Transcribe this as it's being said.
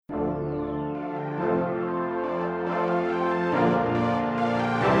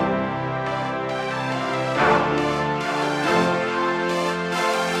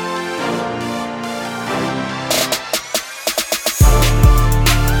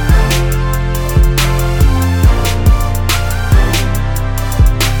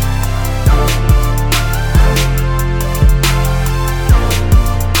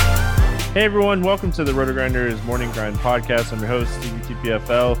Hey everyone, welcome to the Roto Grinders Morning Grind Podcast. I'm your host, Stevie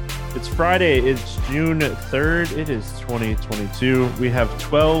TPFL. It's Friday, it's June 3rd, it is 2022. We have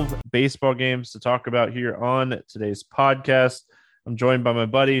 12 baseball games to talk about here on today's podcast. I'm joined by my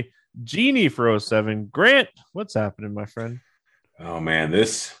buddy, Genie for 07. Grant, what's happening, my friend? Oh man,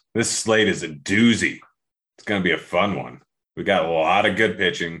 this slate is a doozy. It's going to be a fun one. We got a lot of good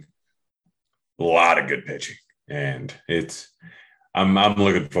pitching, and I'm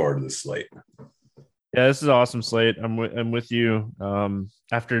looking forward to this slate. Yeah, this is an awesome slate. I'm with you.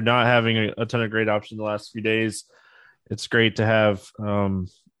 After not having a ton of great options the last few days, it's great to have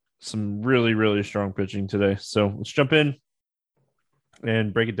some really, really strong pitching today. So let's jump in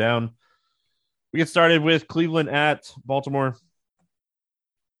and break it down. We get started with Cleveland at Baltimore.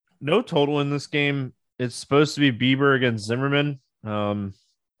 No total in this game. It's supposed to be Bieber against Zimmerman. We'll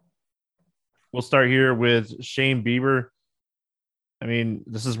start here with Shane Bieber. I mean,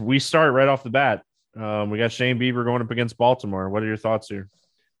 we start right off the bat. We got Shane Bieber going up against Baltimore. What are your thoughts here?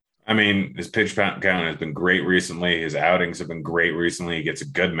 I mean, his pitch count has been great recently. His outings have been great recently. He gets a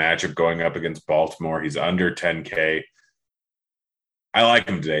good matchup going up against Baltimore. He's under 10K. I like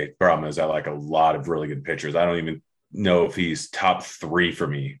him today. Problem is, I like a lot of really good pitchers. I don't even know if he's top 3 for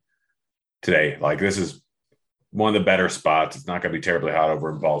me today. Like, this is one of the better spots. It's not going to be terribly hot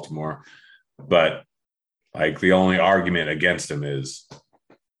over in Baltimore, but like the only argument against him is,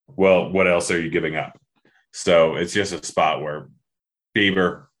 well, what else are you giving up? So it's just a spot where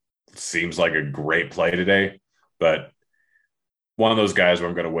Bieber seems like a great play today, but one of those guys where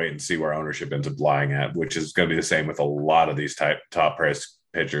I'm going to wait and see where ownership ends up lying at, which is going to be the same with a lot of these top price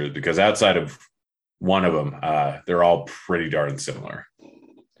pitchers, because outside of one of them, they're all pretty darn similar.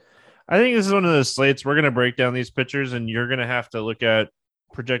 I think this is one of those slates. We're going to break down these pitchers, and you're going to have to look at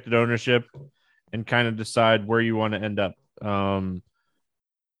projected ownership and kind of decide where you want to end up,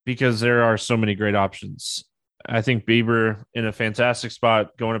 because there are so many great options. I think Bieber in a fantastic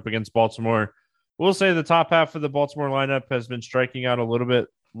spot going up against Baltimore. We'll say the top half of the Baltimore lineup has been striking out a little bit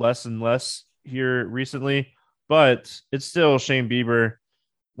less and less here recently, but it's still Shane Bieber.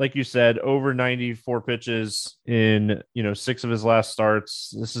 Like you said, over 94 pitches in 6 of his last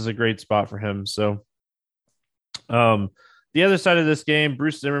starts. This is a great spot for him. So, the other side of this game,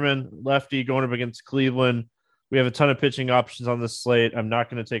 Bruce Zimmerman, lefty, going up against Cleveland. We have a ton of pitching options on this slate. I'm not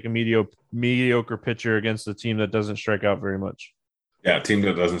going to take a mediocre pitcher against a team that doesn't strike out very much. Yeah, a team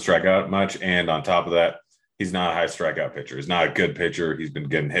that doesn't strike out much. And on top of that, he's not a high strikeout pitcher. He's not a good pitcher. He's been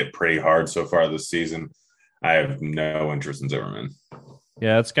getting hit pretty hard so far this season. I have no interest in Zimmerman.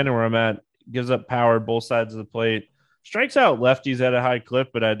 Yeah, that's kind of where I'm at. Gives up power both sides of the plate. Strikes out lefties at a high clip,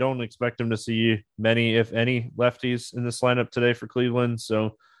 but I don't expect him to see many, if any, lefties in this lineup today for Cleveland.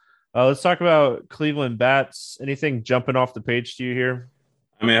 So let's talk about Cleveland bats. Anything jumping off the page to you here?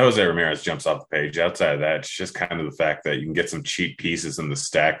 I mean, Jose Ramirez jumps off the page. Outside of that, it's just kind of the fact that you can get some cheap pieces in the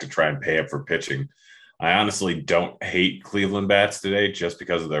stack to try and pay up for pitching. I honestly don't hate Cleveland bats today just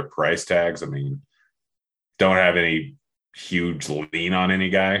because of their price tags. I mean, don't have any huge lean on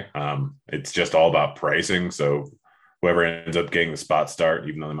any guy. It's just all about pricing. So whoever ends up getting the spot start,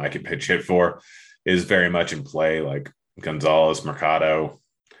 even though they might get pitch hit for, is very much in play. Like Gonzalez, Mercado,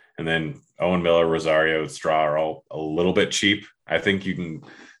 and then Owen Miller, Rosario, Straw are all a little bit cheap. I think you can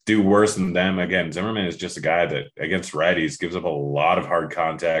do worse than them. Again, Zimmerman is just a guy that against righties gives up a lot of hard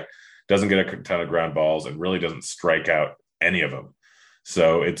contact, doesn't get a ton of ground balls, and really doesn't strike out any of them.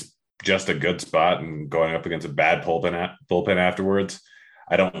 So it's just a good spot, and going up against a bad bullpen afterwards.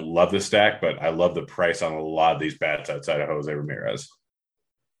 I don't love the stack, but I love the price on a lot of these bats outside of Jose Ramirez.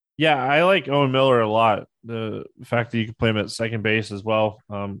 Yeah, I like Owen Miller a lot. The fact that you can play him at second base as well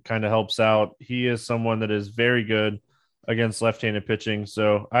kind of helps out. He is someone that is very good against left-handed pitching.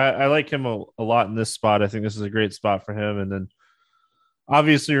 So I like him a lot in this spot. I think this is a great spot for him. And then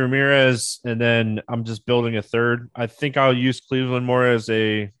obviously Ramirez, and then I'm just building a third. I think I'll use Cleveland more as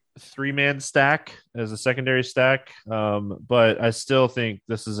a 3-man stack, as a secondary stack. But I still think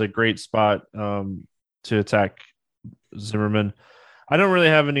this is a great spot to attack Zimmerman. I don't really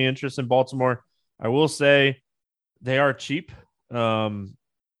have any interest in Baltimore. I will say they are cheap.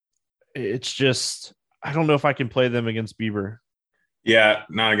 It's just, I don't know if I can play them against Bieber. Yeah,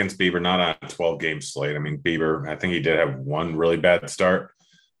 not against Bieber, not on a 12-game slate. I mean, Bieber, I think he did have one really bad start,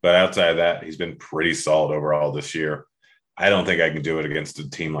 but outside of that, he's been pretty solid overall this year. I don't think I can do it against a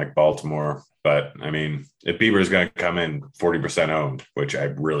team like Baltimore, but I mean, if Bieber is going to come in 40% owned, which I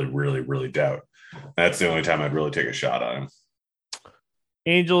really, really, really doubt, that's the only time I'd really take a shot on him.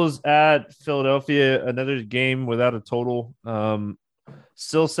 Angels at Philadelphia, another game without a total.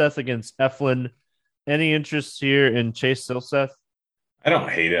 Silseth against Eflin. Any interest here in Chase Silseth? I don't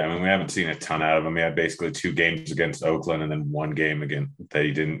hate it. I mean, we haven't seen a ton out of him. He had basically 2 games against Oakland and then 1 game again that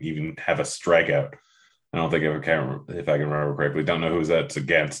he didn't even have a strikeout. I don't think if I can remember correctly. Don't know who that's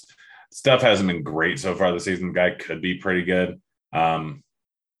against. Stuff hasn't been great so far this season. The guy could be pretty good. Um,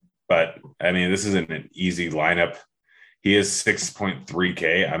 but I mean, this isn't an easy lineup. He is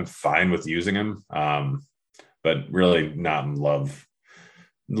 6.3K. I'm fine with using him. But really not in love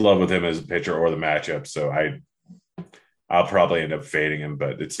with him as a pitcher or the matchup. So I'll probably end up fading him,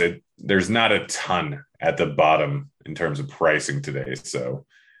 but there's not a ton at the bottom in terms of pricing today. So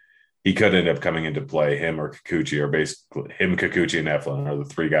he could end up coming into play. Him or Kikuchi, or basically him, Kikuchi, and Eflin are the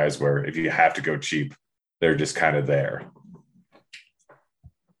 3 guys where if you have to go cheap, they're just kind of there.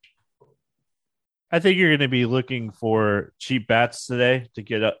 I think you're going to be looking for cheap bats today to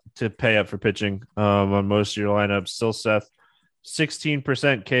get up to pay up for pitching on most of your lineups. Still, Seth, 16%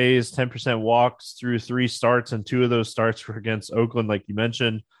 Ks, 10% walks through 3 starts, and 2 of those starts were against Oakland, like you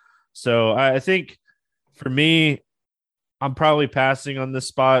mentioned. So I think for me, I'm probably passing on this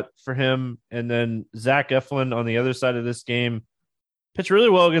spot for him. And then Zach Eflin on the other side of this game pitched really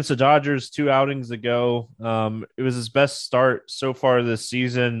well against the Dodgers 2 outings ago. It was his best start so far this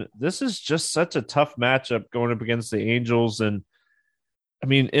season. This is just such a tough matchup going up against the Angels. And I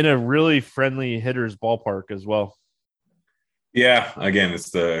mean, in a really friendly hitter's ballpark as well. Yeah, again, it's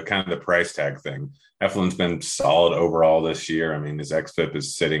the kind of the price tag thing. Eflin's been solid overall this year. I mean, his xFIP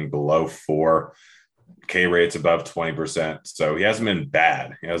is sitting below 4. K rate's above 20%. So he hasn't been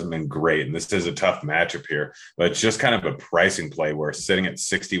bad. He hasn't been great. And this is a tough matchup here, but it's just kind of a pricing play where sitting at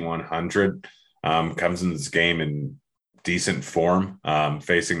 6,100 comes in this game in decent form,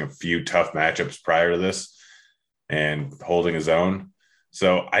 facing a few tough matchups prior to this and holding his own.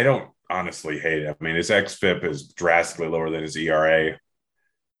 So I don't honestly hate it. I mean, his xFIP is drastically lower than his ERA.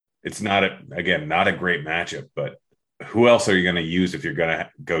 It's not a great matchup, but who else are you going to use if you're going to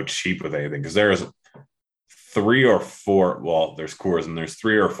go cheap with anything? Because there's 3 or 4. Well, there's Coors, and there's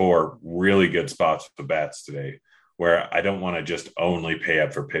 3 or 4 really good spots for bats today where I don't want to just only pay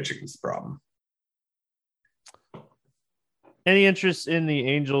up for pitching is the problem. Any interest in the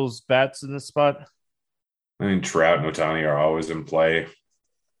Angels bats in this spot? I mean, Trout and Otani are always in play,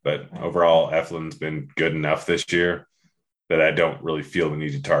 but overall, Eflin's been good enough this year that I don't really feel the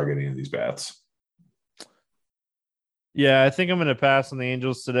need to target any of these bats. Yeah, I think I'm going to pass on the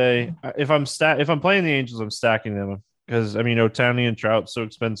Angels today. If I'm playing the Angels, I'm stacking them because I mean Otani and Trout so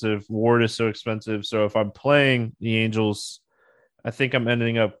expensive, Ward is so expensive. So if I'm playing the Angels, I think I'm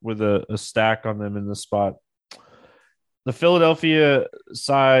ending up with a stack on them in this spot. The Philadelphia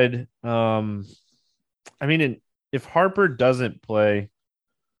side, I mean, if Harper doesn't play,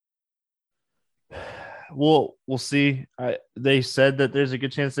 we'll see. They said that there's a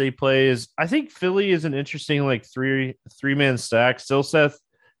good chance that he plays. I think Philly is an interesting like three-man stack. Still, Seth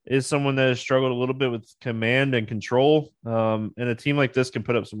is someone that has struggled a little bit with command and control. And a team like this can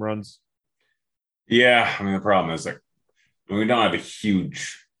put up some runs. Yeah, I mean the problem is like we don't have a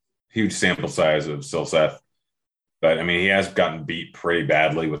huge sample size of Silseth, but I mean he has gotten beat pretty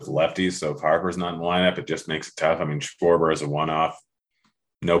badly with lefties. So if Harper's not in the lineup, it just makes it tough. I mean Schwarber is a one-off,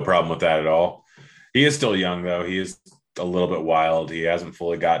 no problem with that at all. He is still young, though. He is a little bit wild. He hasn't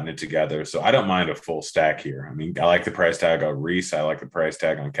fully gotten it together. So I don't mind a full stack here. I mean, I like the price tag on Reese. I like the price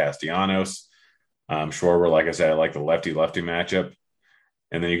tag on Castellanos. Schwarber, like I said, I like the lefty-lefty matchup.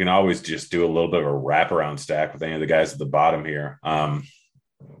 And then you can always just do a little bit of a wraparound stack with any of the guys at the bottom here.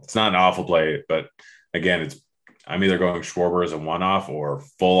 It's not an awful play, but again, I'm either going Schwarber as a one-off or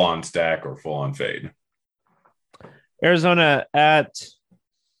full-on stack or full-on fade. Arizona at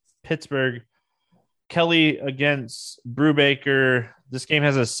Pittsburgh. Kelly against Brubaker. This game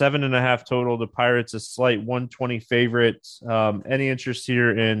has a 7.5 total. The Pirates a slight 120 favorite. Any interest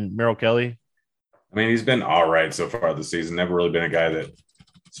here in Merrill Kelly? I mean, he's been all right so far this season. Never really been a guy that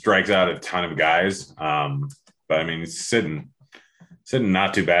strikes out a ton of guys. But I mean, he's sitting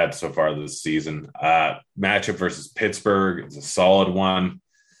not too bad so far this season. Matchup versus Pittsburgh is a solid one.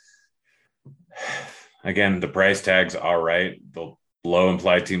 Again, the price tag's all right. The low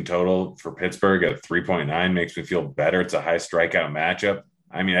implied team total for Pittsburgh at 3.9 makes me feel better. It's a high strikeout matchup.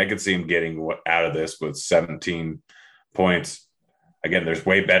 I mean, I could see him getting out of this with 17 points. Again, there's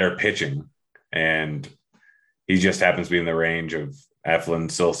way better pitching, and he just happens to be in the range of Eflin,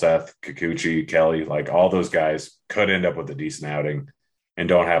 Silseth, Kikuchi, Kelly. Like all those guys could end up with a decent outing and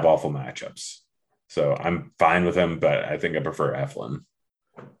don't have awful matchups. So I'm fine with him, but I think I prefer Eflin.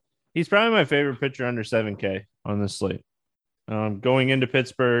 He's probably my favorite pitcher under 7K on this slate. Going into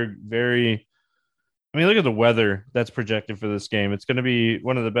Pittsburgh, look at the weather that's projected for this game. It's going to be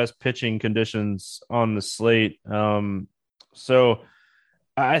one of the best pitching conditions on the slate. So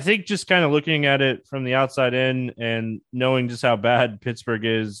I think just kind of looking at it from the outside in and knowing just how bad Pittsburgh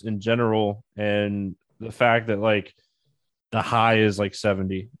is in general, and the fact that like the high is like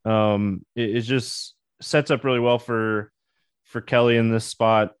 70, it just sets up really well for Kelly in this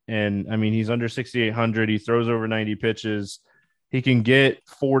spot. And I mean, he's under 6,800. He throws over 90 pitches. He can get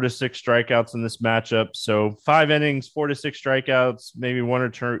 4 to 6 strikeouts in this matchup. So 5 innings, 4 to 6 strikeouts, maybe one or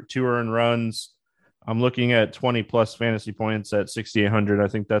two earned runs. I'm looking at 20 plus fantasy points at 6,800. I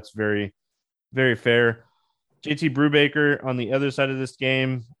think that's very, very fair. JT Brubaker on the other side of this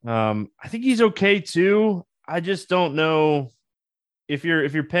game. I think he's okay too. I just don't know if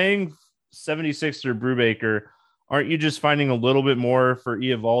you're paying 76 for Brubaker, aren't you just finding a little bit more for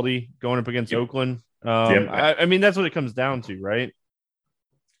Eovaldi going up against Yep. Oakland? Yep. I mean, that's what it comes down to, right?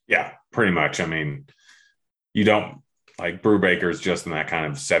 Yeah, pretty much. I mean, you don't like Brubaker's just in that kind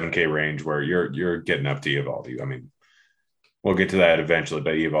of 7K range where you're getting up to Eovaldi. I mean, we'll get to that eventually,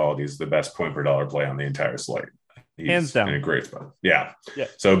 but Eovaldi is the best point per dollar play on the entire slate. Hands He's in down. a great spot. Yeah. Yeah.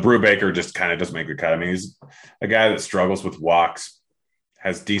 So Brubaker just kind of doesn't make the cut. I mean, he's a guy that struggles with walks,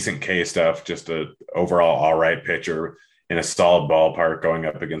 has decent K stuff, just a overall all right pitcher in a solid ballpark going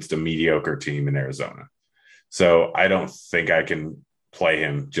up against a mediocre team in Arizona. So I don't think I can play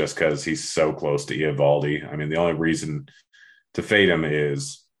him just because he's so close to Eovaldi. I mean, the only reason to fade him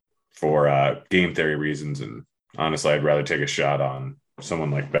is for game theory reasons. And honestly, I'd rather take a shot on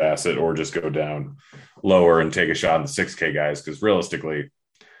someone like Bassett or just go down lower and take a shot on the 6K guys because realistically,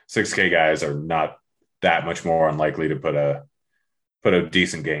 6K guys are not that much more unlikely to put a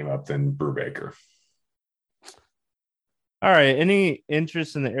decent game up than Brubaker. All right. Any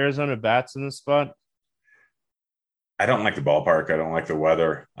interest in the Arizona bats in this spot? I don't like the ballpark. I don't like the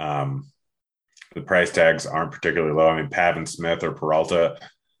weather. The price tags aren't particularly low. I mean, Pavin Smith or Peralta,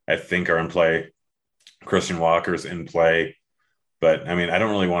 I think, are in play. Christian Walker's in play. But, I mean, I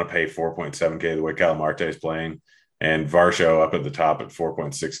don't really want to pay 4.7K the way Cal Marte is playing. And Varsho up at the top at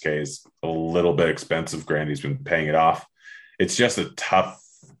 4.6K is a little bit expensive. Grandy's been paying it off. It's just a tough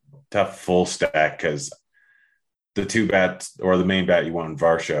full stack because the two bats or the main bat you want in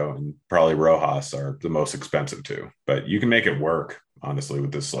Varsho and probably Rojas are the most expensive too. But you can make it work, honestly,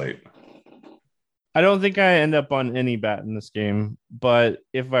 with this slate. I don't think I end up on any bat in this game, but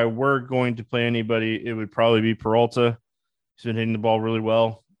if I were going to play anybody, it would probably be Peralta. He's been hitting the ball really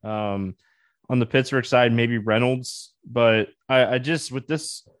well. On the Pittsburgh side, maybe Reynolds, but I just with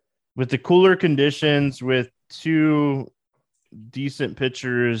the cooler conditions, with two decent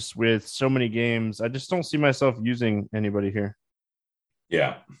pitchers, with so many games, I just don't see myself using anybody here.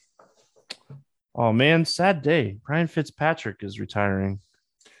 Yeah. Oh man, sad day. Brian Fitzpatrick is retiring.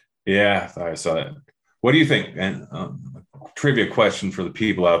 Yeah, I saw that. What do you think? And trivia question for the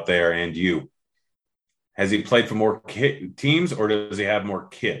people out there and you. Has he played for more teams or does he have more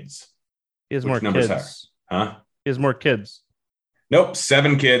kids? He has Which more numbers kids. higher? Huh? He has more kids. Nope.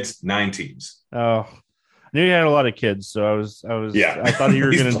 7 kids, 9 teams. Oh, I knew he had a lot of kids, so Yeah. I thought you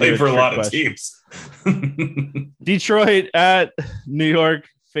were going to do played for a lot question. of teams. Detroit at New York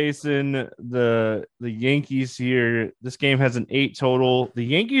facing the Yankees here. This game has an 8 total. The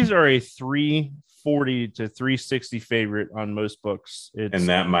Yankees are a 340 to 360 favorite on most books. And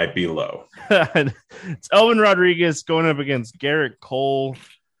that might be low. It's Elvin Rodriguez going up against Garrett Cole.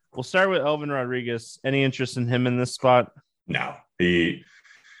 We'll start with Elvin Rodriguez. Any interest in him in this spot? No. He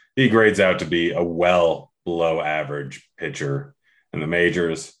grades out to be a well below average pitcher in the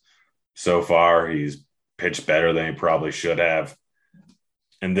majors. So far, he's pitched better than he probably should have.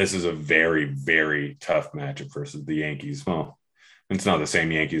 And this is a very, very tough matchup versus the Yankees. Well, it's not the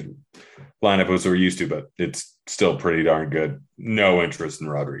same Yankees lineup as we're used to, but it's still pretty darn good. No interest in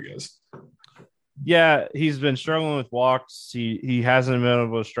Rodriguez. Yeah, he's been struggling with walks. He hasn't been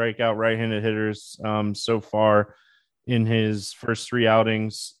able to strike out right-handed hitters so far in his first 3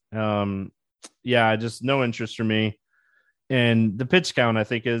 outings. Just no interest for me. And the pitch count, I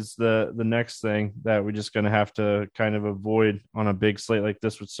think, is the next thing that we're just going to have to kind of avoid on a big slate like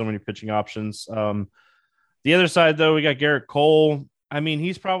this with so many pitching options. The other side, though, we got Garrett Cole. I mean,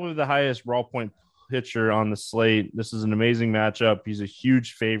 he's probably the highest raw point pitcher on the slate. This is an amazing matchup. He's a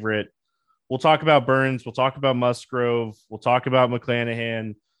huge favorite. We'll talk about Burns. We'll talk about Musgrove. We'll talk about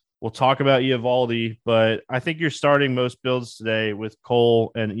McClanahan. We'll talk about Eovaldi. But I think you're starting most builds today with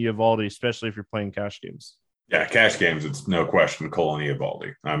Cole and Eovaldi, especially if you're playing cash games. Yeah, cash games, it's no question Cole and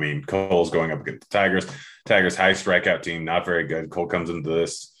Eovaldi. I mean, Cole's going up against the Tigers. Tigers' high strikeout team, not very good. Cole comes into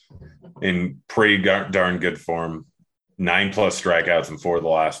this in pretty darn good form. 9+ strikeouts in 4 of the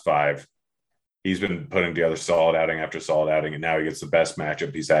last 5. He's been putting together solid outing after solid outing, and now he gets the best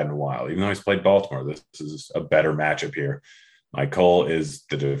matchup he's had in a while. Even though he's played Baltimore, this is a better matchup here. Mike Cole is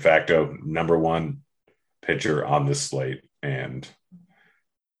the de facto number one pitcher on this slate, and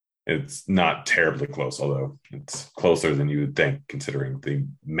it's not terribly close, although it's closer than you would think, considering the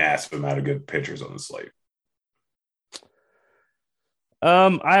massive amount of good pitchers on the slate.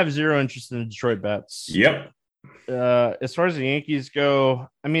 I have zero interest in the Detroit bets. Yep. As far as the Yankees go,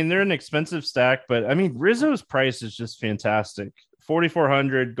 I mean, they're an expensive stack, but I mean, Rizzo's price is just fantastic.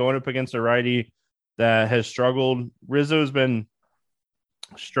 4,400 going up against a righty that has struggled. Rizzo's been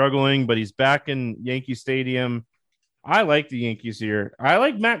struggling, but he's back in Yankee Stadium. I like the Yankees here. I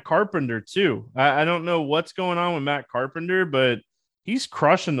like Matt Carpenter too. I don't know what's going on with Matt Carpenter, but he's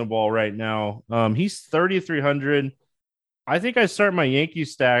crushing the ball right now. He's 3,300. I think I start my Yankee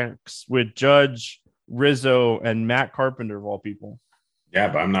stacks with Judge, Rizzo, and Matt Carpenter of all people. Yeah,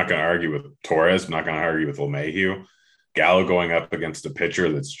 but I'm not going to argue with Torres. I'm not going to argue with LeMahieu. Gallo going up against a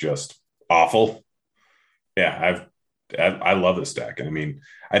pitcher that's just awful. Yeah, I love this stack. I mean,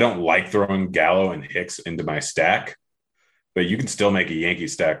 I don't like throwing Gallo and Hicks into my stack, but you can still make a Yankee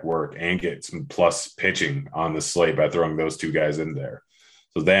stack work and get some plus pitching on the slate by throwing those two guys in there.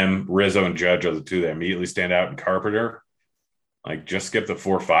 So them, Rizzo and Judge are the two that immediately stand out. And Carpenter, like just skip the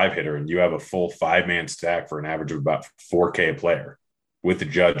 4-5 hitter and you have a full 5-man stack for an average of about 4K a player with the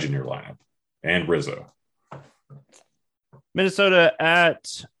Judge in your lineup and Rizzo. Minnesota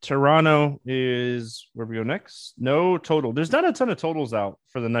at Toronto is where we go next. No total. There's not a ton of totals out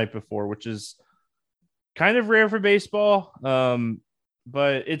for the night before, which is kind of rare for baseball.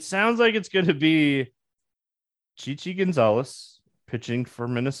 But it sounds like it's going to be Chichi Gonzalez pitching for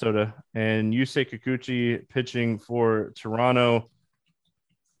Minnesota and Yusei Kikuchi pitching for Toronto.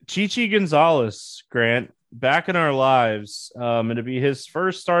 Chichi Gonzalez, Grant, back in our lives. It'll be his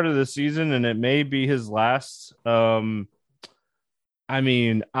first start of the season, and it may be his last. I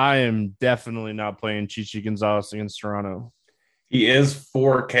mean, I am definitely not playing Chichi Gonzalez against Toronto. He is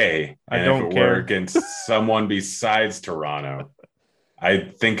 4K. I And don't if it care. were against someone besides Toronto,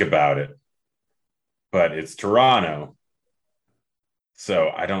 I'd think about it. But it's Toronto. So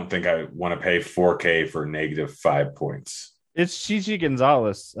I don't think I want to pay 4K for -5 points. It's Chichi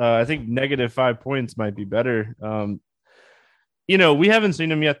Gonzalez. I think -5 points might be better. We haven't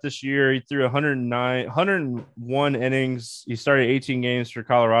seen him yet this year. He threw 101 innings. He started 18 games for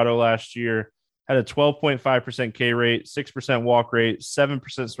Colorado last year, had a 12.5% K rate, 6% walk rate,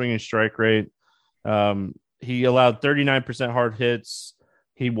 7% swing and strike rate. He allowed 39% hard hits.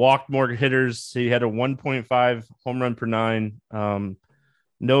 He walked more hitters. He had a 1.5 home run per nine.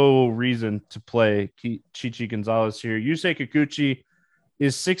 No reason to play Chichi Gonzalez here. Yusei Kikuchi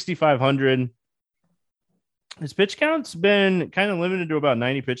is 6,500. His pitch count's been kind of limited to about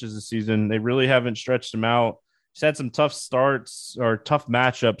 90 pitches this season. They really haven't stretched him out. He's had some tough starts or tough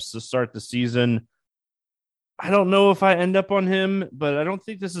matchups to start the season. I don't know if I end up on him, but I don't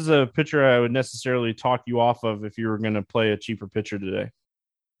think this is a pitcher I would necessarily talk you off of if you were going to play a cheaper pitcher today.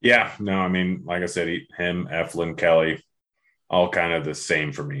 Yeah, no, I mean, like I said, him, Eflin, Kelly, all kind of the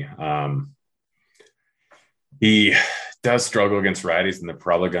same for me. He does struggle against righties, and they're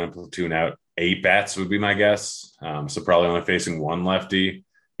probably going to platoon out 8 bats would be my guess. So probably only facing one lefty.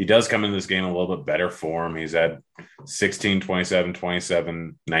 He does come in this game a little bit better form. He's had 16, 27,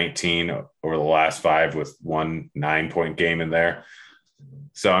 27, 19 over the last 5 with one 9-point game in there.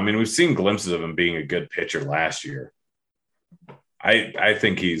 So, I mean, we've seen glimpses of him being a good pitcher last year. I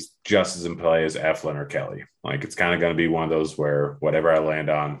think he's just as in play as Eflin or Kelly. Like, it's kind of going to be one of those where whatever I land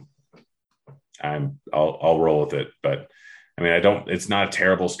on, I'll roll with it. But I mean, it's not a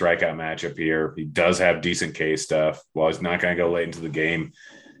terrible strikeout matchup here. He does have decent K stuff. While he's not going to go late into the game,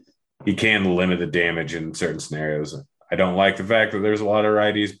 he can limit the damage in certain scenarios. I don't like the fact that there's a lot of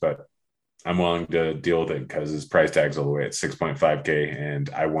righties, but I'm willing to deal with it because his price tag's all the way at 6.5K, and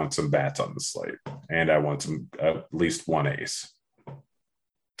I want some bats on the slate, and I want at least one ace.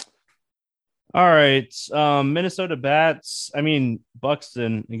 All right. Minnesota bats. I mean,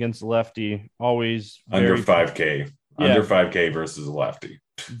 Buxton against the lefty, always under 5K. Yeah. Under 5K versus a lefty.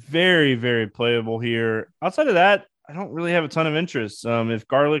 Very, very playable here. Outside of that, I don't really have a ton of interest. If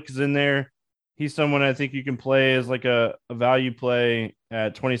Garlic is in there, he's someone I think you can play as like a value play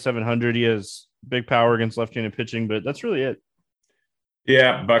at 2,700. He has big power against left-handed pitching, but that's really it.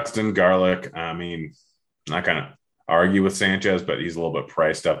 Yeah, Buxton, Garlic. I mean, not going to argue with Sanchez, but he's a little bit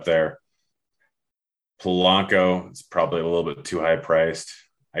priced up there. Polanco is probably a little bit too high priced.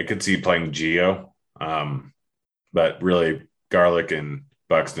 I could see playing Gio, but really Garlic and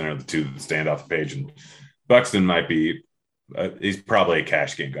Buxton are the two that stand off the page. And Buxton might be he's probably a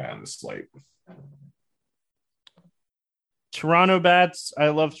cash game guy on the slate. Toronto bats. I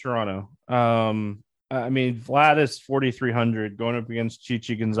love Toronto. I mean, Vlad is 4,300 going up against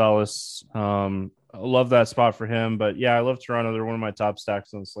Chichi Gonzalez. I love that spot for him. But yeah, I love Toronto. They're one of my top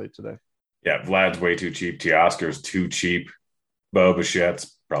stacks on the slate today. Yeah, Vlad's way too cheap. Teoscar's too cheap. Bo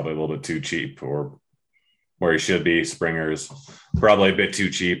Bichette's probably a little bit too cheap, or where he should be. Springer's probably a bit too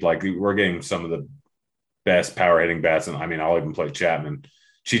cheap. Like we're getting some of the best power hitting bats, and I mean, I'll even play Chapman.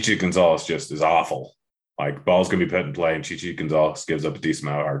 Chichi Gonzalez just is awful. Like ball's gonna be put in play, and Chichi Gonzalez gives up a decent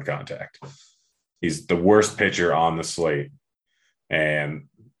amount of hard contact. He's the worst pitcher on the slate, and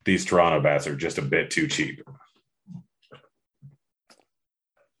these Toronto bats are just a bit too cheap.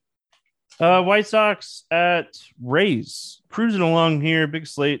 White Sox at Rays, cruising along here. Big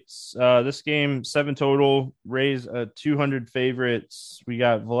slates. This game 7 total. Rays 200 favorites. We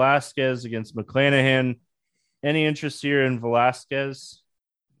got Velasquez against McClanahan. Any interest here in Velasquez?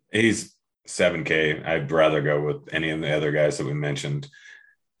 He's 7K. I'd rather go with any of the other guys that we mentioned.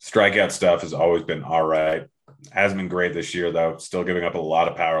 Strikeout stuff has always been all right. Hasn't been great this year, though. Still giving up a lot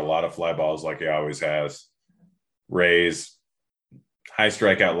of power, a lot of fly balls like he always has. Rays, high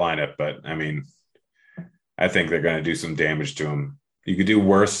strikeout lineup, but I mean, I think they're going to do some damage to him. You could do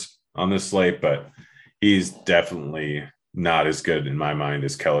worse on this slate, but he's definitely not as good in my mind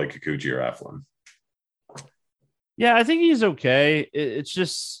as Kelly, Kikuchi, or Eflin. Yeah, I think he's okay. It's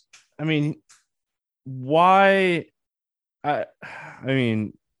just, I mean, why? I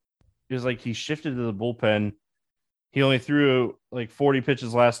mean, it was like he shifted to the bullpen. He only threw like 40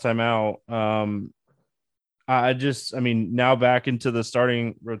 pitches last time out. I mean, now back into the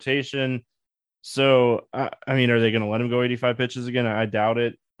starting rotation. So, I mean, are they going to let him go 85 pitches again? I doubt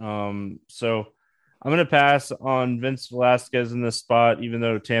it. So I'm going to pass on Vince Velasquez in this spot, even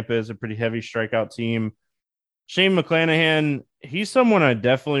though Tampa is a pretty heavy strikeout team. Shane McClanahan, he's someone I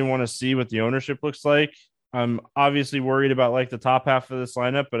definitely want to see what the ownership looks like. I'm obviously worried about like the top half of this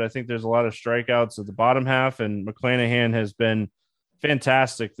lineup, but I think there's a lot of strikeouts at the bottom half, and McClanahan has been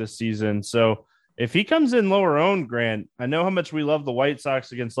fantastic this season. So if he comes in lower owned, Grant, I know how much we love the White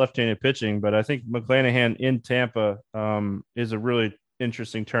Sox against left-handed pitching, but I think McClanahan in Tampa is a really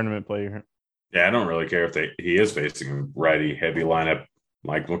interesting tournament player. Yeah, I don't really care if he is facing a righty heavy lineup.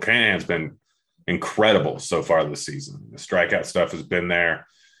 Like McClanahan's been incredible so far this season. The strikeout stuff has been there.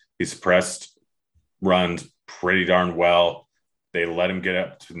 He's suppressed runs pretty darn well. They let him get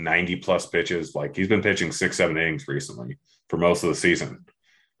up to 90 plus pitches. Like he's been pitching 6-7 innings recently for most of the season.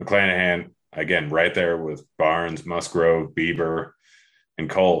 McClanahan, again, right there with Barnes, Musgrove, Bieber, and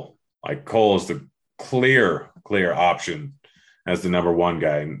Cole. Like Cole is the clear option as the number one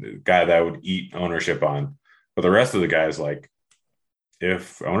guy, and the guy that I would eat ownership on. But the rest of the guys, like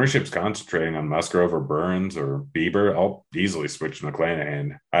if ownership's concentrating on Musgrove or Burns or Bieber, I'll easily switch to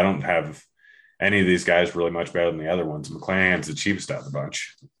McClanahan. I don't have any of these guys really much better than the other ones. McClanahan's the cheapest out of the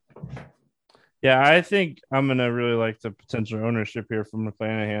bunch. Yeah, I think I'm going to really like the potential ownership here from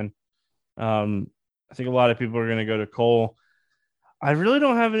McClanahan. I think a lot of people are going to go to Cole. I really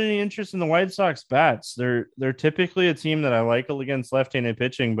don't have any interest in the White Sox bats. They're typically a team that I like against left-handed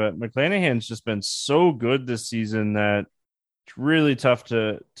pitching, but McClanahan's just been so good this season that it's really tough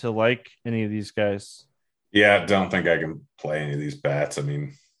to like any of these guys. Yeah, I don't think I can play any of these bats. I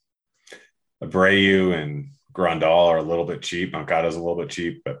mean, Abreu and Grandal are a little bit cheap. Moncada's a little bit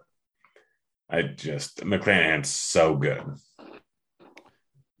cheap, but McClanahan's so good.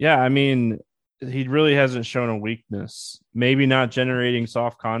 Yeah, I mean, he really hasn't shown a weakness. Maybe not generating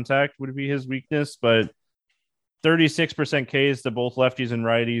soft contact would be his weakness, but 36% Ks to both lefties and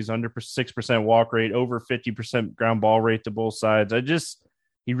righties, under 6% walk rate, over 50% ground ball rate to both sides.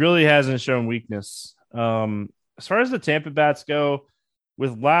 He really hasn't shown weakness. As far as the Tampa bats go,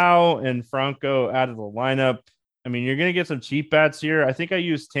 with Lau and Franco out of the lineup, I mean, you're going to get some cheap bats here. I think I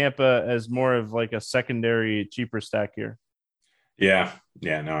use Tampa as more of like a secondary, cheaper stack here. Yeah.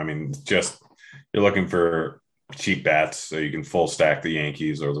 No, I mean, just you're looking for cheap bats so you can full stack the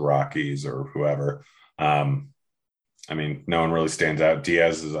Yankees or the Rockies or whoever. I mean, no one really stands out.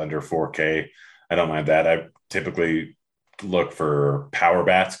 Diaz is under 4K. I don't mind that. I typically look for power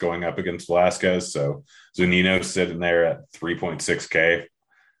bats going up against Velasquez. So Zunino's sitting there at 3.6K.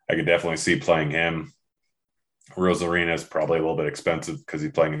 I could definitely see playing him. Rosarina is probably a little bit expensive because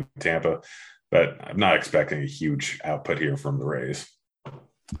he's playing in Tampa, but I'm not expecting a huge output here from the Rays.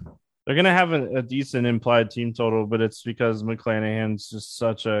 They're going to have a decent implied team total, but it's because McClanahan's just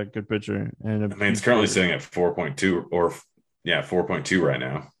such a good pitcher. And I mean, it's currently sitting at 4.2 4.2 right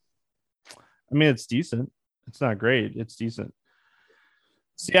now. I mean, it's decent. It's not great. It's decent.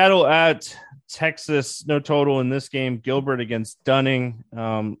 Seattle at Texas, no total in this game. Gilbert against Dunning.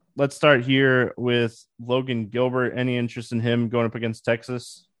 Let's start here with Logan Gilbert. Any interest in him going up against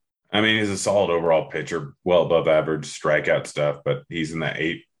Texas? I mean, he's a solid overall pitcher, well above average strikeout stuff, but he's in that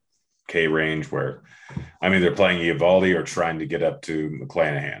 8K range where I'm either playing Eovaldi or trying to get up to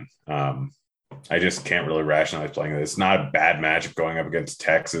McClanahan. I just can't really rationalize playing this. It's not a bad matchup going up against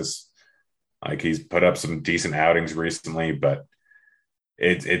Texas. Like he's put up some decent outings recently, but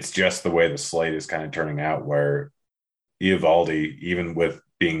it's just the way the slate is kind of turning out where Eovaldi, even with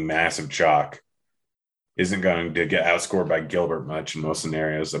being massive chalk, isn't going to get outscored by Gilbert much in most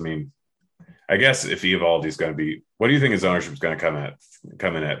scenarios. I mean, I guess if Eovaldi is going to be, what do you think his ownership is going to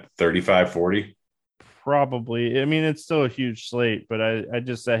come in at 35, 40? Probably. I mean, it's still a huge slate, but I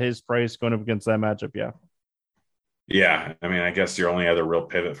just at his price going up against that matchup, yeah. Yeah, I mean, I guess your only other real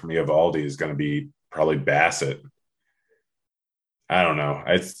pivot from Eovaldi is going to be probably Bassett. I don't know.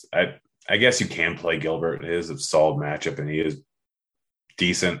 I guess you can play Gilbert. It is a solid matchup, and he is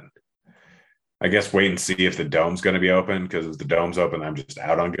decent. I guess wait and see if the dome's going to be open, because if the dome's open, I'm just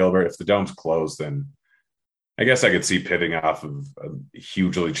out on Gilbert. If the dome's closed, then I guess I could see pivoting off of a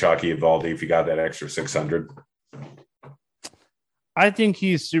hugely chalky Eovaldi if you got that extra 600. I think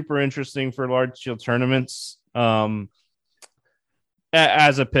he's super interesting for large field tournaments. As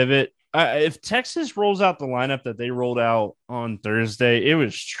a pivot, if Texas rolls out the lineup that they rolled out on Thursday, it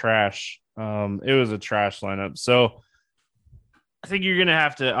was trash. It was a trash lineup. So I think you're going to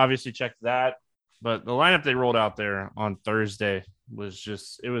have to obviously check that. But the lineup they rolled out there on Thursday was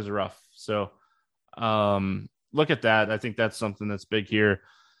just, it was rough. So look at that. I think that's something that's big here.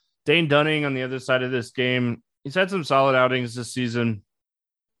 Dane Dunning on the other side of this game, he's had some solid outings this season.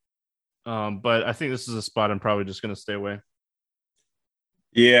 But I think this is a spot I'm probably just going to stay away.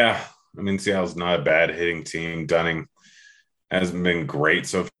 Yeah, I mean, Seattle's not a bad hitting team. Dunning hasn't been great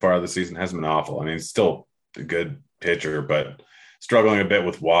so far this season, hasn't been awful. I mean, he's still a good pitcher, but struggling a bit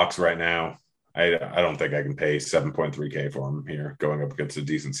with walks right now. I don't think I can pay 7.3K for him here going up against a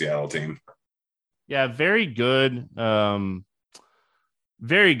decent Seattle team. Yeah, very good.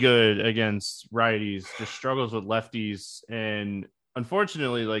 Very good against righties, just struggles with lefties. And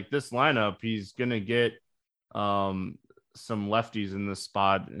unfortunately, like this lineup, he's going to get some lefties in this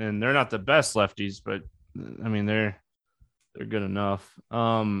spot. And they're not the best lefties, but I mean, they're good enough.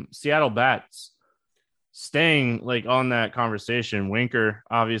 Seattle bats staying like on that conversation. Winker,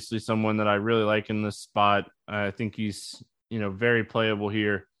 obviously someone that I really like in this spot. I think he's, very playable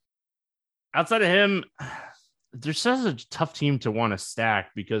here. Outside of him, they're such a tough team to want to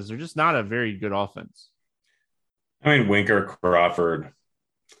stack because they're just not a very good offense. I mean, Winker, Crawford,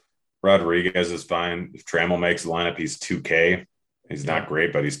 Rodriguez is fine. If Trammell makes the lineup, he's 2K. He's not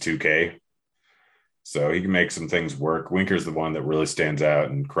great, but he's 2K. So he can make some things work. Winker's the one that really stands out,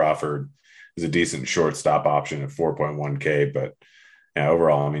 and Crawford is a decent shortstop option at 4.1K. But yeah,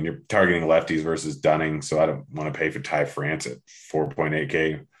 overall, I mean, you're targeting lefties versus Dunning, so I don't want to pay for Ty France at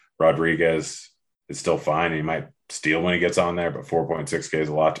 4.8K. Rodriguez is still fine. He might steal when he gets on there, but 4.6K is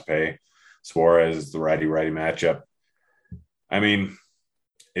a lot to pay. Suarez, the righty matchup. I mean,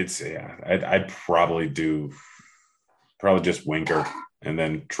 I'd probably just Winker and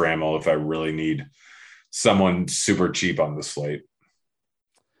then Trammell if I really need someone super cheap on the slate.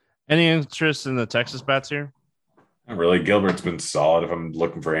 Any interest in the Texas bats here? Not really. Gilbert's been solid. If I'm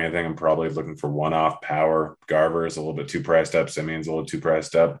looking for anything, I'm probably looking for one-off power. Garver is a little bit too priced up. Simeon's a little too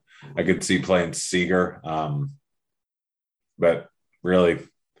priced up. I could see playing Seager. But really,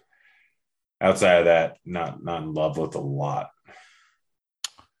 outside of that, not in love with a lot.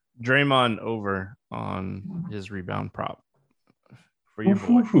 Draymond over on his rebound prop for your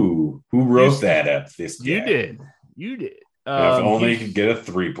boy. Who wrote that up? This guy. You did. If only he could get a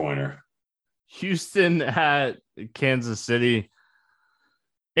 3-pointer. Houston at Kansas City.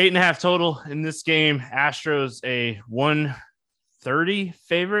 8.5 total in this game. Astros a 130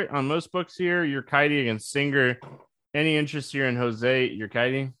 favorite on most books here. Urquidy against Singer. Any interest here in Jose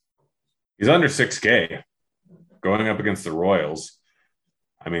Urquidy? He's under 6K going up against the Royals.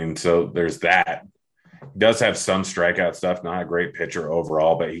 I mean, so there's that. He does have some strikeout stuff, not a great pitcher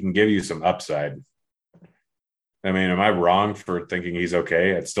overall, but he can give you some upside. I mean, am I wrong for thinking he's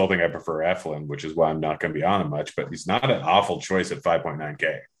okay? I still think I prefer Eflin, which is why I'm not going to be on him much, but he's not an awful choice at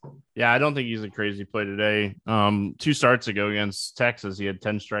 5.9K. Yeah, I don't think he's a crazy play today. 2 starts ago against Texas, he had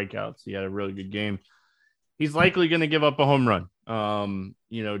 10 strikeouts. He had a really good game. He's likely going to give up a home run.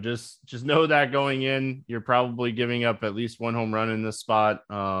 Just know that going in, you're probably giving up at least 1 home run in this spot.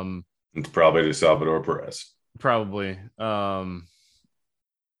 It's probably to Salvador Perez. Probably.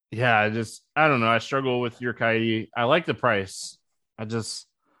 Yeah, I don't know. I struggle with Urquidy. I like the price.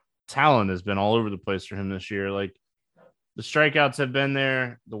 Talent has been all over the place for him this year. Like The strikeouts have been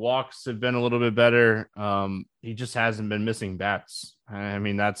there. The walks have been a little bit better. He just hasn't been missing bats. I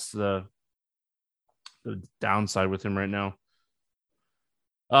mean, that's the downside with him right now.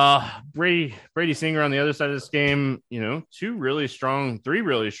 Brady Singer on the other side of this game, three really strong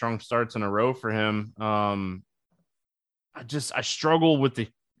starts in a row for him. I struggle with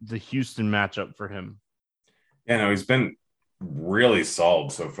the Houston matchup for him. Yeah, no, he's been really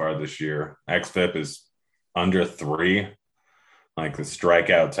solid so far this year. XFIP is under 3. Like the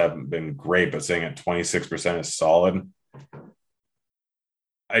strikeouts haven't been great, but saying at 26% is solid.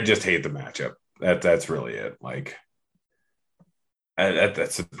 I just hate the matchup. That's really it. Like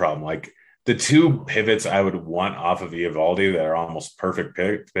that's the problem. Like the two pivots I would want off of Eovaldi that are almost perfect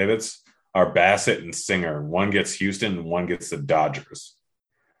pivots are Bassett and Singer. One gets Houston, and one gets the Dodgers.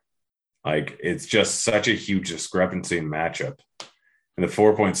 Like it's just such a huge discrepancy in matchup. And the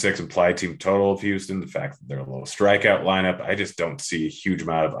 4.6 implied team total of Houston, the fact that they're a low strikeout lineup, I just don't see a huge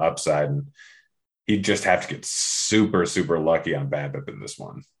amount of upside. And he'd just have to get super, super lucky on BABIP in this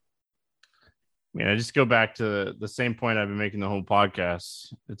one. I mean, I just go back to the same point I've been making the whole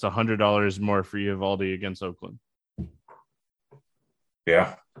podcast. It's $100 more for Eovaldi against Oakland.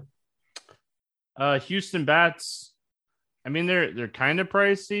 Yeah. Houston bats. I mean, they're kind of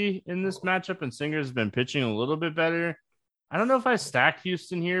pricey in this matchup, and Singer's been pitching a little bit better. I don't know if I stack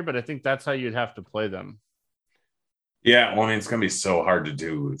Houston here, but I think that's how you'd have to play them. Yeah, well, I mean, it's going to be so hard to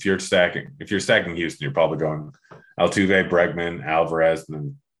do. If you're stacking Houston, you're probably going Altuve, Bregman, Alvarez, and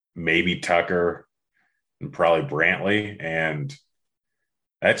then maybe Tucker and probably Brantley. And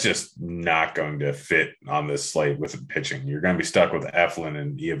that's just not going to fit on this slate with pitching. You're going to be stuck with Eflin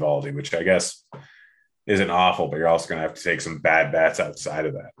and Eovaldi, which I guess isn't awful, but you're also going to have to take some bad bats outside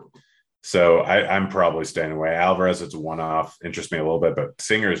of that. So I'm probably staying away. Alvarez, it's a one-off, interests me a little bit, but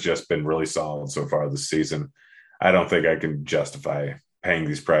Singer has just been really solid so far this season. I don't think I can justify paying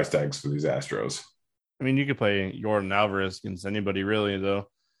these price tags for these Astros. I mean, you could play Jordan Alvarez against anybody, really, though.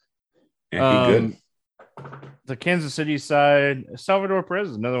 Yeah, he good. The Kansas City side, Salvador Perez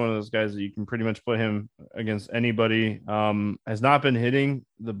is another one of those guys that you can pretty much put him against anybody. Has not been hitting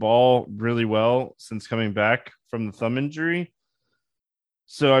the ball really well since coming back from the thumb injury.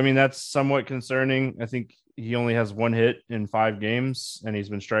 So, I mean, that's somewhat concerning. I think he only has 1 hit in 5 games, and he's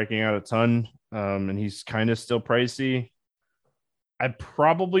been striking out a ton, and he's kind of still pricey. I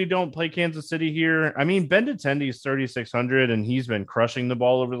probably don't play Kansas City here. I mean, Benintendi is 3,600, and he's been crushing the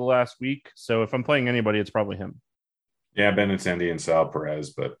ball over the last week. So if I'm playing anybody, it's probably him. Yeah, Benintendi and Sal Perez,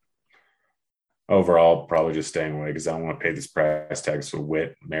 but overall, probably just staying away because I don't want to pay these price tags for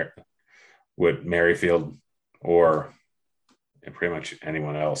Whit Merrifield, or pretty much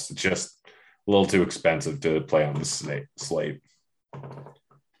anyone else. It's just a little too expensive to play on the slate.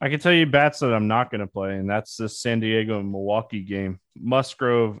 I can tell you bats that I'm not going to play, and that's the San Diego and Milwaukee game.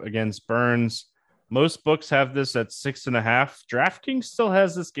 Musgrove against Burns. Most books have this at 6.5. DraftKings still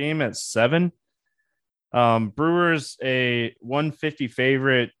has this game at 7. Brewers a 150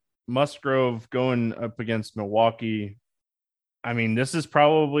 favorite. Musgrove going up against Milwaukee. I mean, this is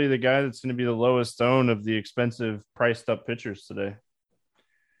probably the guy that's going to be the lowest owned of the expensive priced up pitchers today.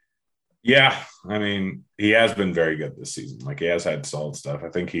 Yeah, I mean, he has been very good this season. Like he has had solid stuff. I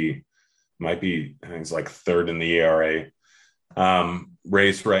think he might be, I think he's like 3rd in the ERA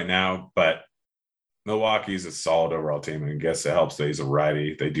race right now, but Milwaukee's a solid overall team. And I guess it helps that he's a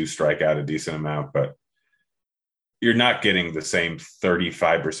righty. They do strike out a decent amount, but you're not getting the same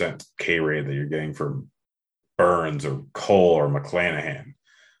 35% K rate that you're getting from Burns or Cole or McClanahan.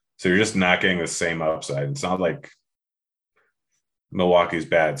 So you're just not getting the same upside. It's not like Milwaukee's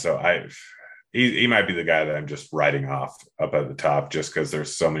bad. So he might be the guy that I'm just writing off up at the top just because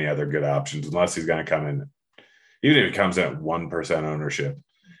there's so many other good options, unless he's going to come in. Even if he comes in at 1% ownership,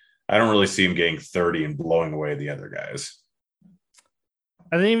 I don't really see him getting 30 and blowing away the other guys.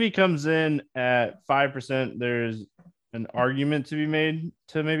 I think if he comes in at 5%, there's an argument to be made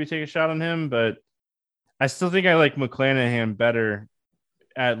to maybe take a shot on him, but I still think I like McClanahan better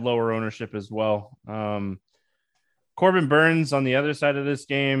at lower ownership as well. Corbin Burns on the other side of this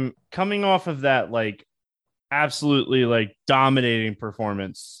game, coming off of that like absolutely like dominating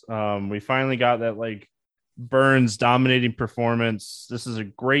performance. We finally got that like Burns dominating performance. This is a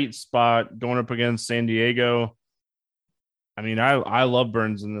great spot going up against San Diego. I mean, I love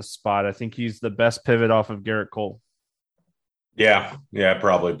Burns in this spot. I think he's the best pivot off of Garrett Cole. Yeah, I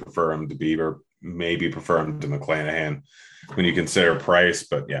probably prefer him to Bieber, maybe prefer him to McClanahan when you consider price.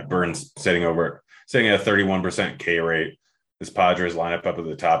 But yeah, Burns sitting at a 31% K rate. This Padres lineup up at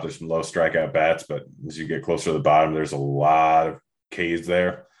the top, there's some low strikeout bats, but as you get closer to the bottom, there's a lot of Ks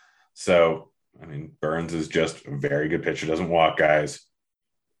there. So I mean, Burns is just a very good pitcher, doesn't walk guys,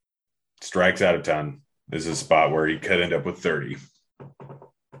 strikes out a ton. This is a spot where he could end up with 30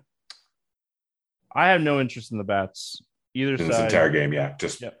 I have no interest in the bats either in this side. entire game. Yeah,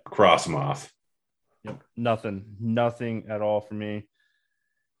 just Yep. cross them off. Yep. Nothing at all for me.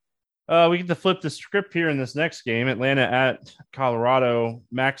 We get to flip the script here in this next game. Atlanta at Colorado.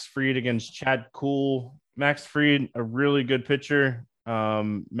 Max Fried against Chad Kuhl. Max Fried, a really good pitcher.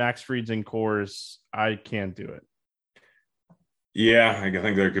 Max Fried's in Coors. I can't do it. Yeah, I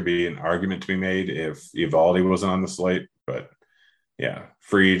think there could be an argument to be made if Evaldi wasn't on the slate, but yeah,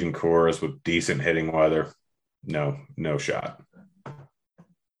 Fried and Coors with decent hitting weather, no shot.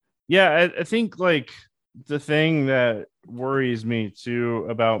 Yeah, I think like the thing that worries me too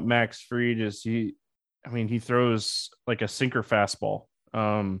about Max Fried is he throws like a sinker fastball.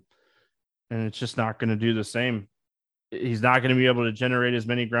 And it's just not going to do the same. He's not going to be able to generate as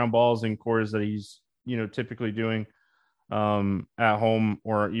many ground balls in Coors that he's, typically doing at home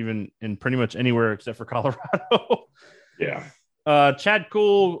or even in pretty much anywhere except for Colorado. Yeah. Chad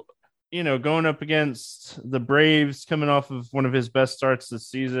Kuhl, going up against the Braves, coming off of one of his best starts this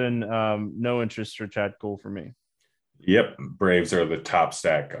season. No interest for Chad Kuhl for me. Yep. Braves are the top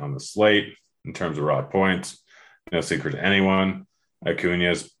stack on the slate in terms of raw points. No secret to anyone.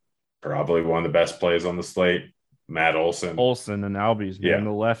 Acuna's probably one of the best plays on the slate. Matt Olson. And Albies, man,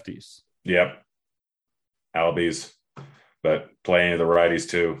 the lefties. Yep. Albies, but playing the righties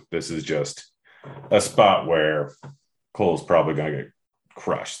too. This is just a spot where Cole's probably going to get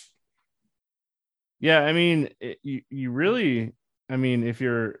crushed. Yeah, I mean, you really, if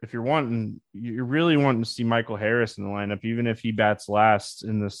you're really wanting to see Michael Harris in the lineup, even if he bats last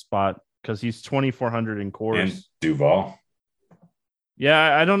in this spot, because he's 2,400 in Coors. And Duvall.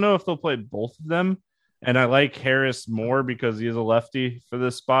 Yeah, I don't know if they'll play both of them. And I like Harris more because he is a lefty for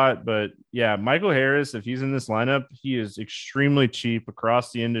this spot. But yeah, Michael Harris, if he's in this lineup, he is extremely cheap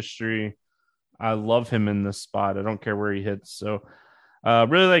across the industry. I love him in this spot. I don't care where he hits. So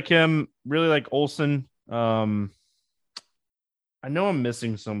really like him, really like Olson. I know I'm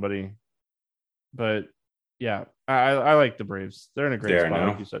missing somebody, but yeah, I like the Braves. They're in a great spot,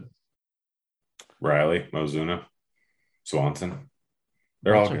 like you said. Riley, Mozuna, Swanson.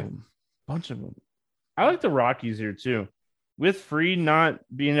 They're all good. Bunch of them. I like the Rockies here too. With Fried not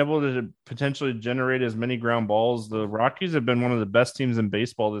being able to potentially generate as many ground balls, the Rockies have been one of the best teams in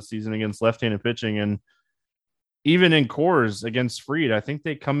baseball this season against left-handed pitching. And even in Coors against Fried, I think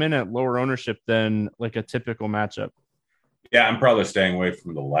they come in at lower ownership than like a typical matchup. Yeah, I'm probably staying away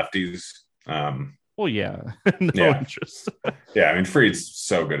from the lefties. Well, yeah. No interest. Yeah, I mean, Fried's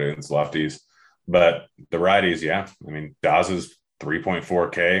so good against lefties. But the righties, yeah. I mean, Daza's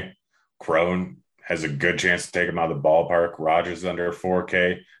 3.4K. Crone has a good chance to take him out of the ballpark. Rogers is under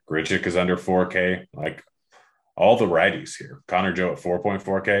 4K. Grichuk is under 4K. Like all the righties here. Connor Joe at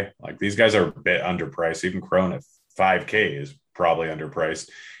 4.4K. Like these guys are a bit underpriced. Even Crone at 5K is probably underpriced,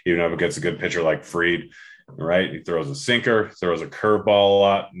 even if it gets a good pitcher like Fried, right? He throws a sinker, throws a curveball a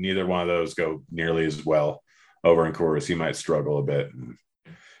lot. Neither one of those go nearly as well over in Coors. He might struggle a bit.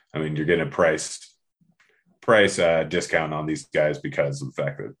 I mean, you're getting a price discount on these guys because of the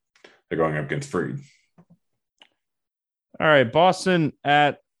fact that they're going up against Fried. All right, Boston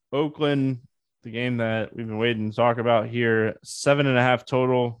at Oakland, the game that we've been waiting to talk about here. 7.5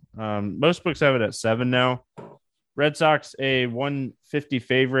 total. Most books have it at 7 now. Red Sox a 150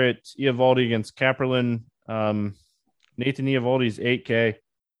 favorite. Eovaldi against Kaplerman. Nathan Eovaldi's 8K.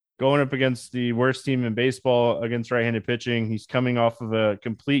 Going up against the worst team in baseball against right-handed pitching. He's coming off of a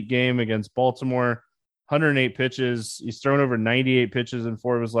complete game against Baltimore. 108 pitches. He's thrown over 98 pitches in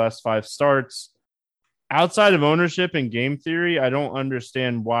 4 of his last 5 starts. Outside of ownership and game theory, I don't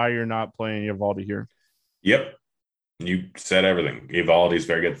understand why you're not playing Eovaldi here. Yep. You said everything. Eovaldi's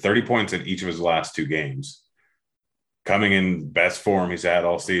very good. 30 points in each of his last 2 games. Coming in best form he's had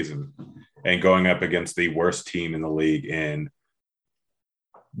all season. And going up against the worst team in the league in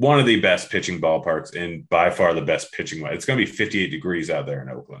one of the best pitching ballparks and by far the best pitching. It's going to be 58 degrees out there in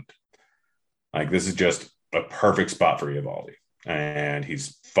Oakland. Like, this is just a perfect spot for Eovaldi. And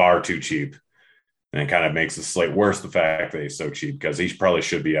he's far too cheap. And it kind of makes the slate worse, the fact that he's so cheap, because he probably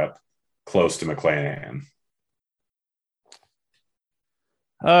should be up close to McClanahan.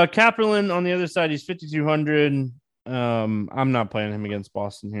 Kaplerman on the other side, he's 5,200. I'm not playing him against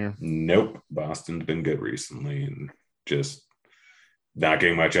Boston here. Nope. Boston's been good recently and just not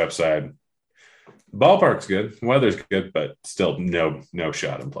getting much upside. Ballpark's good. Weather's good, but still no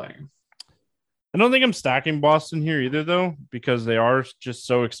shot in playing him. I don't think I'm stacking Boston here either, though, because they are just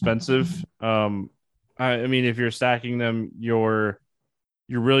so expensive. I mean, if you're stacking them, you're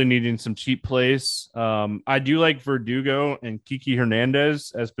you're really needing some cheap plays. I do like Verdugo and Kiki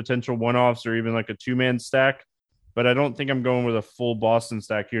Hernandez as potential one-offs or even like a two-man stack, but I don't think I'm going with a full Boston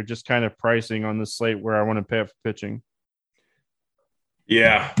stack here, just kind of pricing on the slate where I want to pay up for pitching.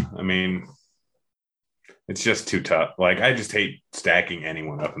 Yeah, I mean, it's just too tough. Like, I just hate stacking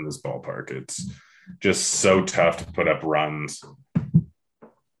anyone up in this ballpark. It's just so tough to put up runs.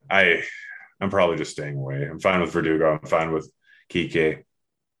 I I'm probably just staying away. I'm fine with Verdugo. I'm fine with Kike,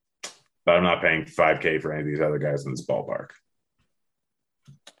 but I'm not paying 5K for any of these other guys in this ballpark.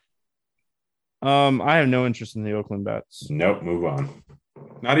 I have no interest in the Oakland bats. Nope, move on.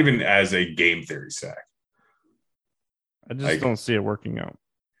 Not even as a game theory stack. I just Like, don't see it working out.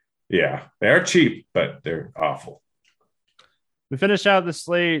 yeah, they are cheap, but they're awful. We finish out the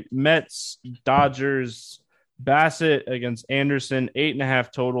slate. Mets, Dodgers, Bassett against Anderson,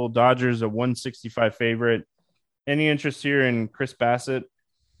 8.5 total. Dodgers a 165 favorite. Any interest here in Chris Bassett?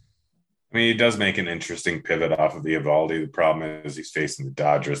 I mean, he does make an interesting pivot off of Eovaldi. The problem is he's facing the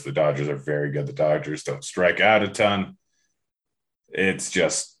Dodgers. The Dodgers are very good. The Dodgers don't strike out a ton. It's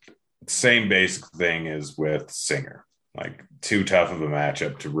just same basic thing as with Singer. Like, too tough of a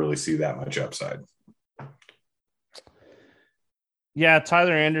matchup to really see that much upside. Yeah,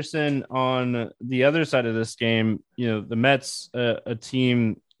 Tyler Anderson on the other side of this game, the Mets, a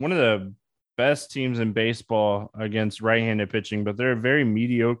team, one of the best teams in baseball against right-handed pitching, but they're a very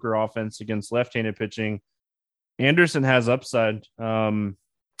mediocre offense against left-handed pitching. Anderson has upside. I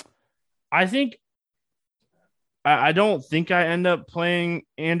think I don't think I end up playing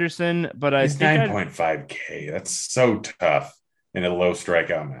Anderson, but I He's think 9.5K. That's so tough in a low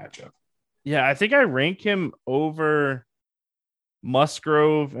strikeout matchup. yeah, I think I rank him over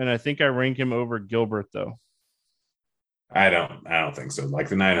Musgrove, and I think I rank him over Gilbert though. I don't think so. Like,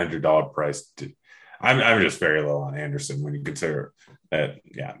 the $900 price. I'm just very low on Anderson when you consider that.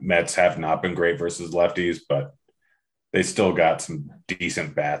 Yeah, Mets have not been great versus lefties, but they still got some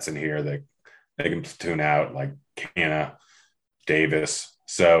decent bats in here that they can tune out, like Canna, Davis.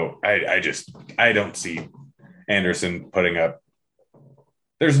 So I don't see Anderson putting up.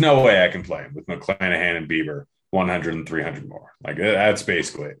 There's no way I can play him with McClanahan and Bieber 100 and 300 more. Like, that's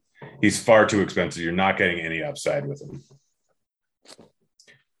basically it. He's far too expensive. You're not getting any upside with him.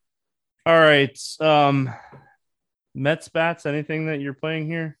 All right. Mets bats, anything that you're playing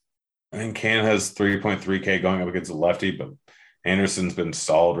here? I think Canna has 3.3K going up against a lefty, but Anderson's been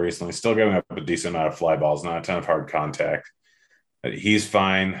solid recently, still giving up a decent amount of fly balls, not a ton of hard contact. He's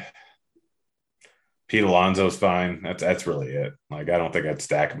fine. Pete Alonso's fine. That's really it. Like, I don't think I'd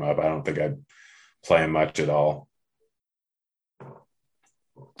stack him up. I don't think I'd play him much at all.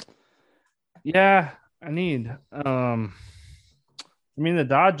 Yeah, I need. I mean, the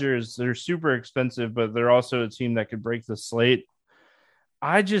Dodgers, they're super expensive, but they're also a team that could break the slate.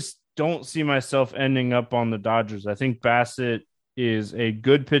 I just don't see myself ending up on the Dodgers. I think Bassett is a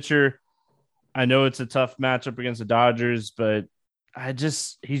good pitcher. I know it's a tough matchup against the Dodgers, but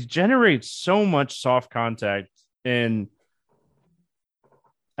he generates so much soft contact. And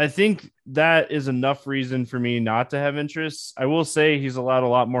I think that is enough reason for me not to have interest. I will say he's allowed a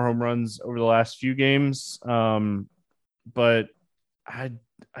lot more home runs over the last few games. But I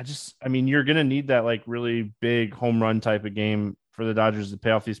mean, you're going to need that like really big home run type of game for the Dodgers to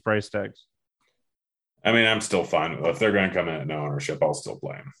pay off these price tags. I mean, I'm still fine. If they're going to come in at no ownership, I'll still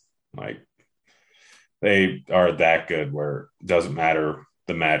play them. Like, they are that good where it doesn't matter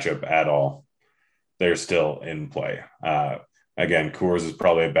the matchup at all. They're still in play. Again, Coors is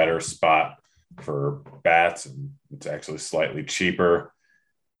probably a better spot for bats, and it's actually slightly cheaper.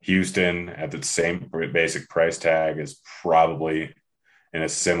 Houston at the same basic price tag is probably in a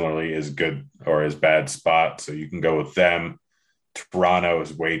similarly as good or as bad spot. So you can go with them. Toronto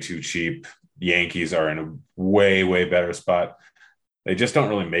is way too cheap. Yankees are in a way, way better spot. They just don't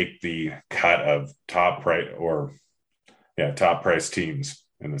really make the cut of top price teams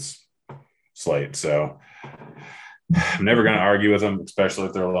in this slate. So I'm never going to argue with them, especially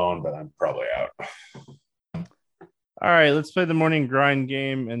if they're alone, but I'm probably out. All right, let's play the morning grind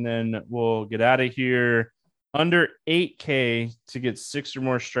game, and then we'll get out of here. Under 8K to get 6 or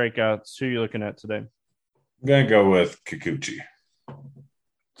more strikeouts. Who are you looking at today? I'm going to go with Kikuchi. I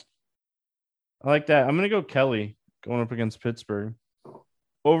like that. I'm going to go Kelly going up against Pittsburgh.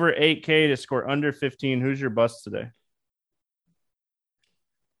 Over 8K to score under 15. Who's your bust today?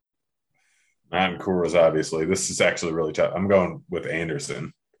 Not in Coors, obviously. This is actually really tough. I'm going with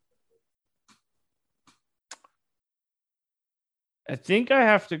Anderson. I think I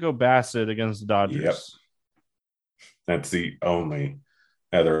have to go Bassett against the Dodgers. Yep. That's the only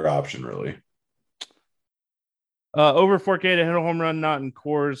other option, really. Over 4K to hit a home run, not in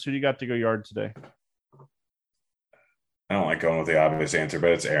cores. Who do you got to go yard today? I don't like going with the obvious answer,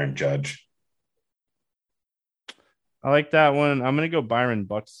 but it's Aaron Judge. I like that one. I'm going to go Byron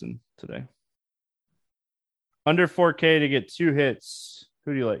Buxton today. Under 4K to get 2 hits.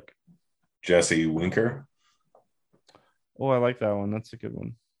 Who do you like? Jesse Winker. Oh, I like that one. That's a good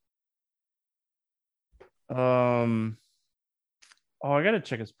one. Oh, I gotta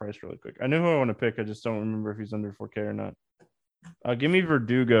check his price really quick. I know who I want to pick. I just don't remember if he's under 4K or not. Give me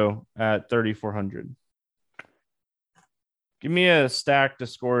Verdugo at 3,400. Give me a stack to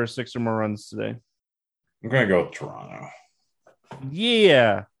score 6 or more runs today. I'm gonna go with Toronto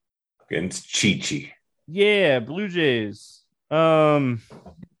Yeah, against Chi. yeah, Blue Jays. I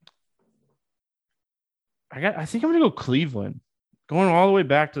think I'm gonna go Cleveland. Going all the way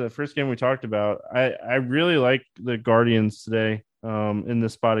back to the first game we talked about. I really like the Guardians today. In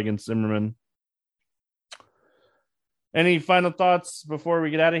this spot against Zimmerman. Any final thoughts before we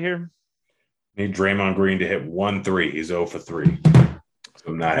get out of here? Need Draymond Green to hit 1-3. He's 0 for 3. So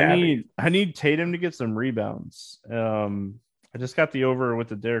I'm not happy. I need Tatum to get some rebounds. I just got the over with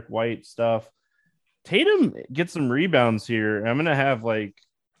the Derek White stuff. Tatum gets some rebounds here. I'm gonna have like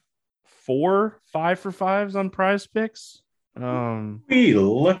 4 5-for-5s on Prize Picks. We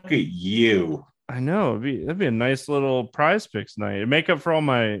look at you. I know that'd be a nice little Prize Picks night. It'd make up for all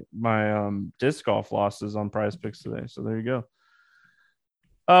my disc golf losses on Prize Picks today. So there you go.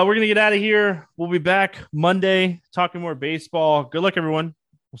 We're gonna get out of here. We'll be back Monday talking more baseball. Good luck, everyone.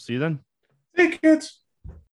 We'll see you then. Hey, kids.